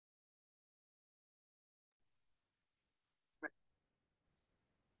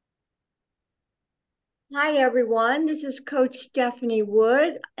Hi, everyone. This is Coach Stephanie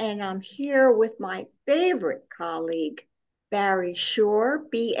Wood, and I'm here with my favorite colleague, Barry Shore,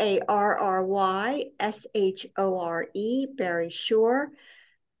 Barrysshore, Barry Shore.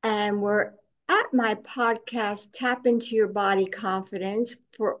 And we're at my podcast, Tap Into Your Body Confidence,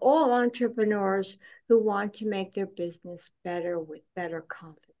 for all entrepreneurs who want to make their business better with better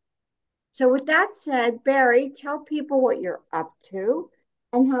confidence. So, with that said, Barry, tell people what you're up to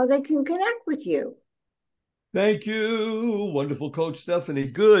and how they can connect with you. Thank you, wonderful Coach Stephanie.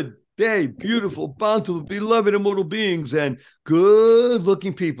 Good day, beautiful, bountiful, beloved, immortal beings, and good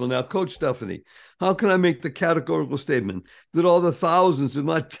looking people. Now, Coach Stephanie, how can I make the categorical statement that all the thousands, if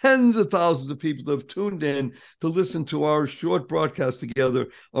not tens of thousands of people that have tuned in to listen to our short broadcast together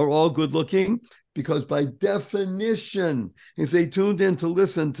are all good looking? Because by definition, if they tuned in to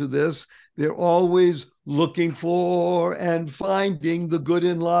listen to this, they're always looking for and finding the good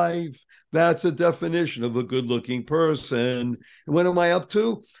in life. That's a definition of a good looking person. And what am I up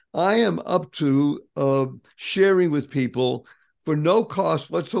to? I am up to sharing with people for no cost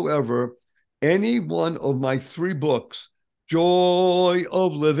whatsoever any one of my three books: Joy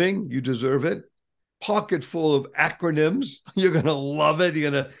of Living, you deserve it; Pocket Full of Acronyms, you're going to love it.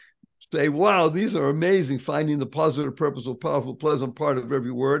 You're going to say, wow, these are amazing, finding the positive, purposeful, powerful, pleasant part of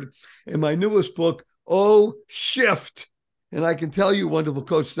every word. And my newest book, Oh Shift. And I can tell you, wonderful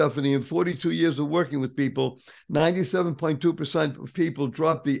Coach Stephanie, in 42 years of working with people, 97.2% of people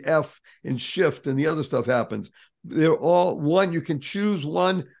drop the F in shift, and the other stuff happens. They're all one. You can choose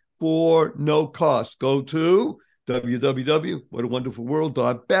one for no cost. Go to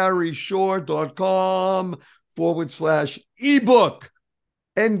www.barryshore.com/ebook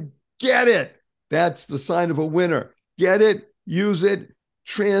and get it. That's the sign of a winner. Get it, use it,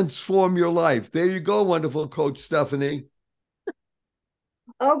 transform your life. There you go, wonderful Coach Stephanie.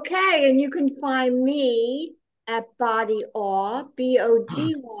 Okay, and you can find me at Body Awe,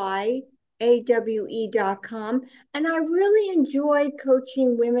 BODYAWE.com. And I really enjoy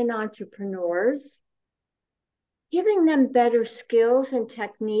coaching women entrepreneurs, giving them better skills and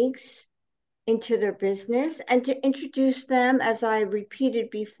techniques into their business, and to introduce them, as I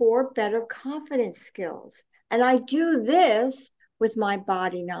repeated before, better confidence skills. And I do this with my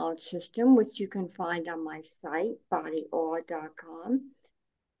body knowledge system, which you can find on my site, bodyawe.com.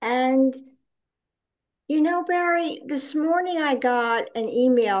 And Barry, this morning I got an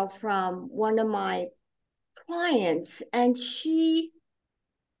email from one of my clients, and she's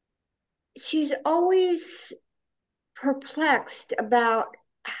always perplexed about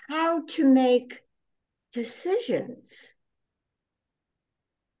how to make decisions.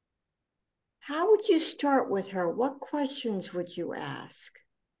 How would you start with her? What questions would you ask?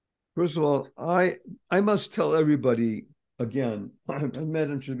 First of all, I must tell everybody again, I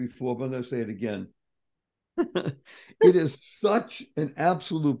mentioned it before, but I'm going to say it again. It is such an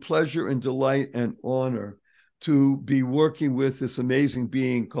absolute pleasure and delight and honor to be working with this amazing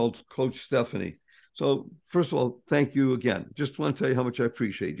being called Coach Stephanie. So, first of all, thank you again. Just want to tell you how much I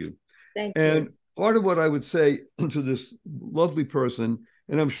appreciate you. Thank you. And part of what I would say to this lovely person,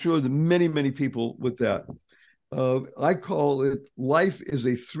 and I'm sure that many, many people with that, I call it life is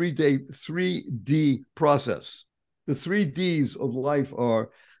a 3D process. The three D's of life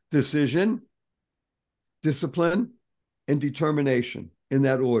are decision, discipline, and determination, in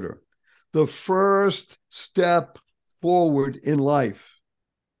that order. The first step forward in life,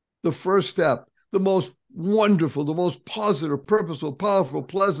 the first step, the most wonderful, the most positive, purposeful, powerful,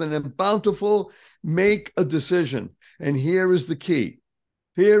 pleasant, and bountiful, make a decision. And here is the key.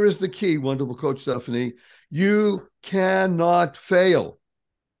 Here is the key, wonderful Coach Stephanie. You cannot fail.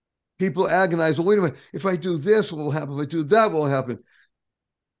 People agonize, well, wait a minute, if I do this, what will happen? If I do that, what will happen?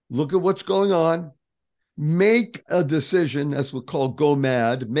 Look at what's going on. Make a decision. That's what we call go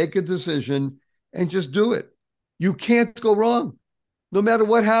mad. Make a decision and just do it. You can't go wrong, no matter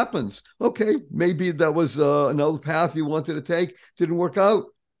what happens. Okay, maybe that was another path you wanted to take, didn't work out.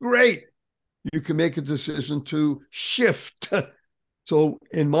 Great. You can make a decision to shift. So,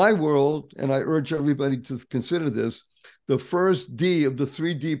 in my world, and I urge everybody to consider this, the first D of the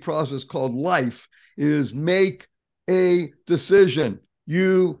 3D process called life is make a decision.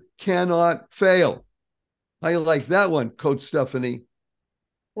 You cannot fail. How you like that one, Coach Stephanie?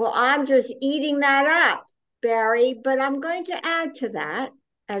 Well, I'm just eating that up, Barry, but I'm going to add to that,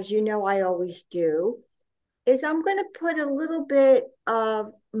 as you know I always do, is I'm going to put a little bit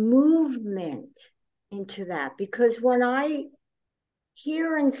of movement into that, because when I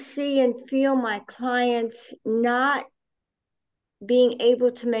hear and see and feel my clients not being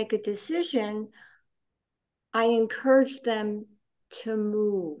able to make a decision, I encourage them to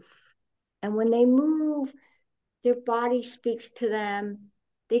move. And when they move, their body speaks to them.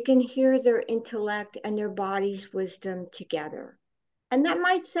 They can hear their intellect and their body's wisdom together. And that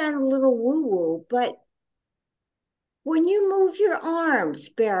might sound a little woo-woo, but when you move your arms,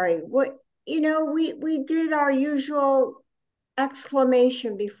 Barry, we did our usual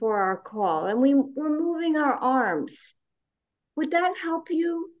exclamation before our call, and we were moving our arms. Would that help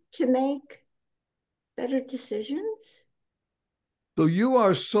you to make better decisions? So you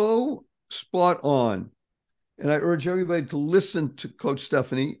are so spot on. And I urge everybody to listen to Coach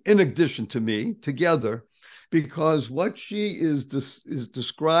Stephanie in addition to me together, because what she is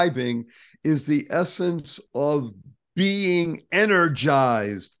describing is the essence of being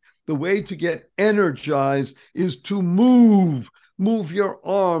energized. The way to get energized is to move. Move your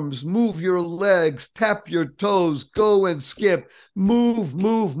arms, move your legs, tap your toes, go and skip, move,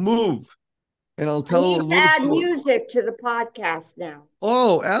 move, move. And I'll I tell need a to little add story. music to the podcast now.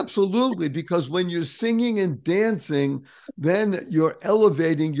 Oh, absolutely. Because when you're singing and dancing, then you're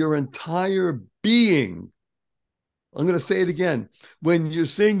elevating your entire being. I'm going to say it again. When you're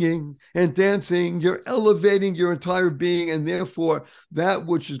singing and dancing, you're elevating your entire being. And therefore, that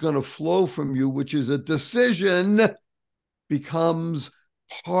which is going to flow from you, which is a decision, becomes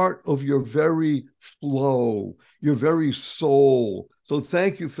part of your very flow, your very soul. So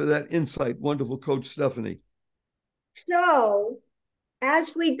thank you for that insight, wonderful Coach Stephanie. So,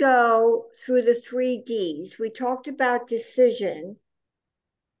 as we go through the 3Ds, we talked about decision.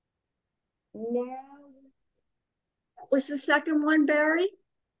 Now, what was the second one, Barry?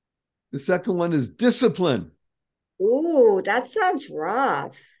 The second one is discipline. Ooh, that sounds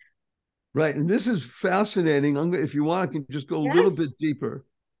rough. Right. And this is fascinating. If you want, I can just go a little Yes. bit deeper.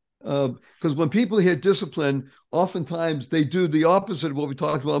 Because when people hear discipline, oftentimes they do the opposite of what we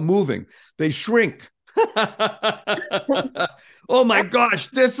talked about moving. They shrink. Oh my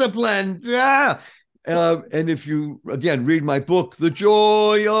gosh, discipline. Yeah. And if you, again, read my book, The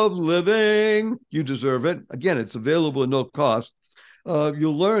Joy of Living, you deserve it. Again, it's available at no cost.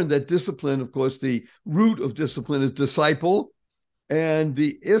 You'll learn that discipline, of course, the root of discipline is disciple. And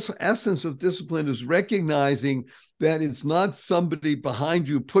the essence of discipline is recognizing that it's not somebody behind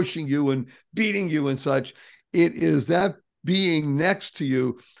you pushing you and beating you and such. It is that being next to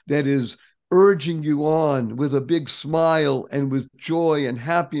you that is urging you on with a big smile and with joy and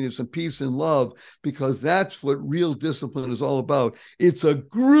happiness and peace and love, because that's what real discipline is all about. It's a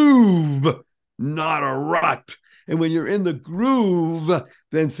groove, not a rut. And when you're in the groove,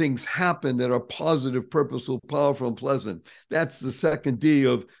 then things happen that are positive, purposeful, powerful, and pleasant. That's the second D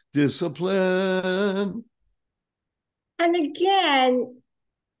of discipline. And again,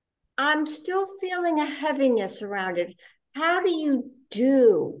 I'm still feeling a heaviness around it. How do you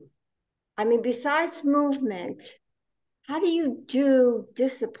do? I mean, besides movement, how do you do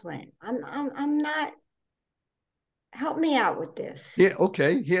discipline? I'm not, help me out with this. Yeah,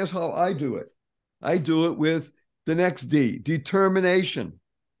 okay. Here's how I do it. I do it with the next D, determination.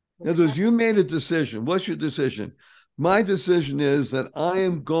 In other words, Okay. you made a decision. What's your decision? My decision is that I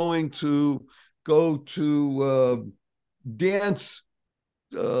am going to go to dance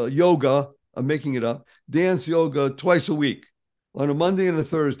yoga. I'm making it up. Dance yoga twice a week on a Monday and a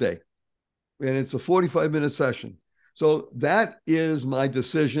Thursday. And it's a 45-minute session. So that is my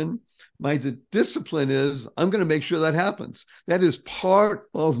decision. My discipline is I'm going to make sure that happens. That is part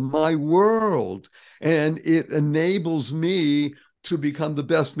of my world. And it enables me to become the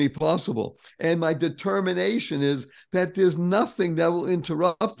best me possible. And my determination is that there's nothing that will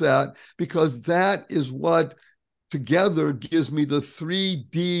interrupt that, because that is what together gives me the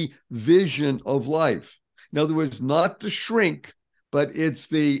 3D vision of life. In other words, not the shrink, but it's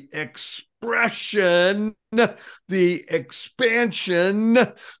the expression, the expansion,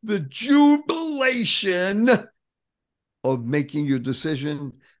 the jubilation of making your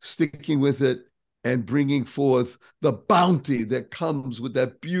decision, sticking with it, and bringing forth the bounty that comes with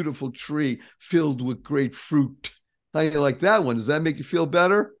that beautiful tree filled with great fruit. How you like that one? Does that make you feel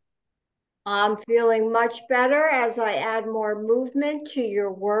better? I'm feeling much better as I add more movement to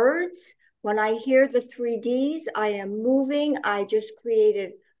your words. When I hear the 3Ds, I am moving. I just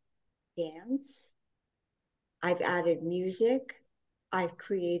created dance. I've added music. I've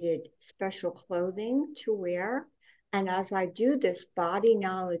created special clothing to wear. And as I do this body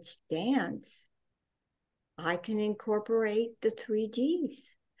knowledge dance, I can incorporate the 3Ds.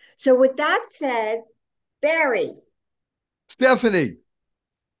 So, with that said, Barry, Stephanie,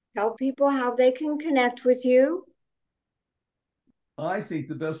 tell people how they can connect with you. I think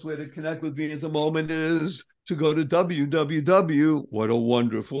the best way to connect with me at the moment is to go to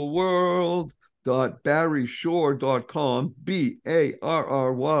www.whatawonderfulworld.barryshore.com, Barry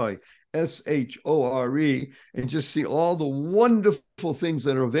SHORE, and just see all the wonderful things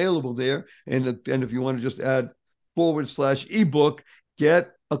that are available there. And if you want to just add / ebook,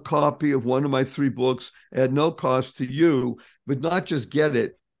 get a copy of one of my 3 books at no cost to you, but not just get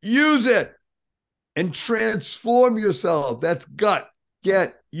it, use it and transform yourself. That's gut.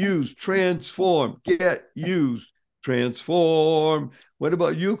 Get, use, transform, get, use, transform. What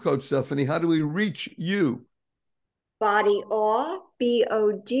about you, Coach Stephanie? How do we reach you? BodyAwe,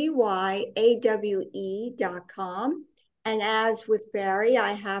 BODYAWE.com. And as with Barry,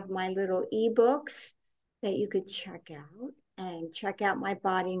 I have my little ebooks that you could check out and check out my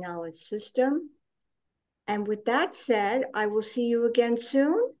body knowledge system. And with that said, I will see you again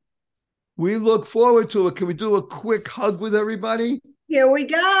soon. We look forward to it. Can we do a quick hug with everybody? Here we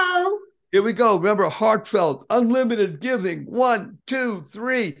go. Here we go. Remember, heartfelt, unlimited giving. 1, 2,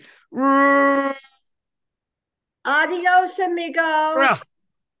 3. Adios, amigo.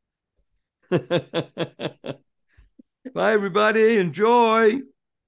 Bye, everybody. Enjoy.